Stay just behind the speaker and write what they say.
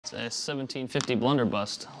It's a 1750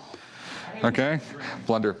 Blunderbuss. Okay.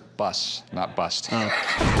 Blunderbuss, not bust. Oh.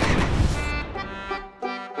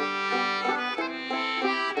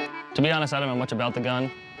 To be honest, I don't know much about the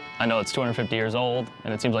gun. I know it's 250 years old,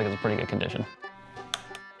 and it seems like it's in pretty good condition.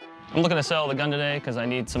 I'm looking to sell the gun today because I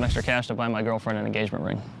need some extra cash to buy my girlfriend an engagement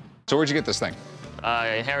ring. So where'd you get this thing?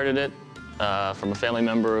 I inherited it from a family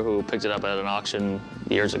member who picked it up at an auction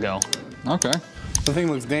years ago. Okay. The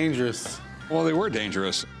thing looks dangerous. Well, they were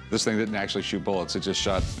dangerous. This thing didn't actually shoot bullets. It just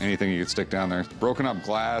shot anything you could stick down there. Broken up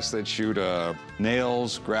glass, they'd shoot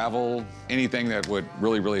nails, gravel, anything that would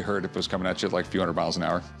really hurt if it was coming at you at like a few hundred miles an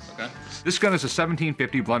hour. Okay. This gun is a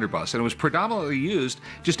 1750 Blunderbuss, and it was predominantly used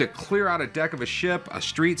just to clear out a deck of a ship, a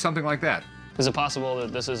street, something like that. Is it possible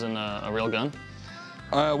that this isn't a real gun?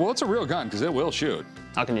 Well, it's a real gun because it will shoot.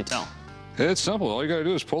 How can you tell? It's simple. All you gotta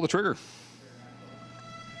do is pull the trigger.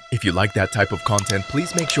 If you like that type of content,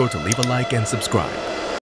 please make sure to leave a like and subscribe.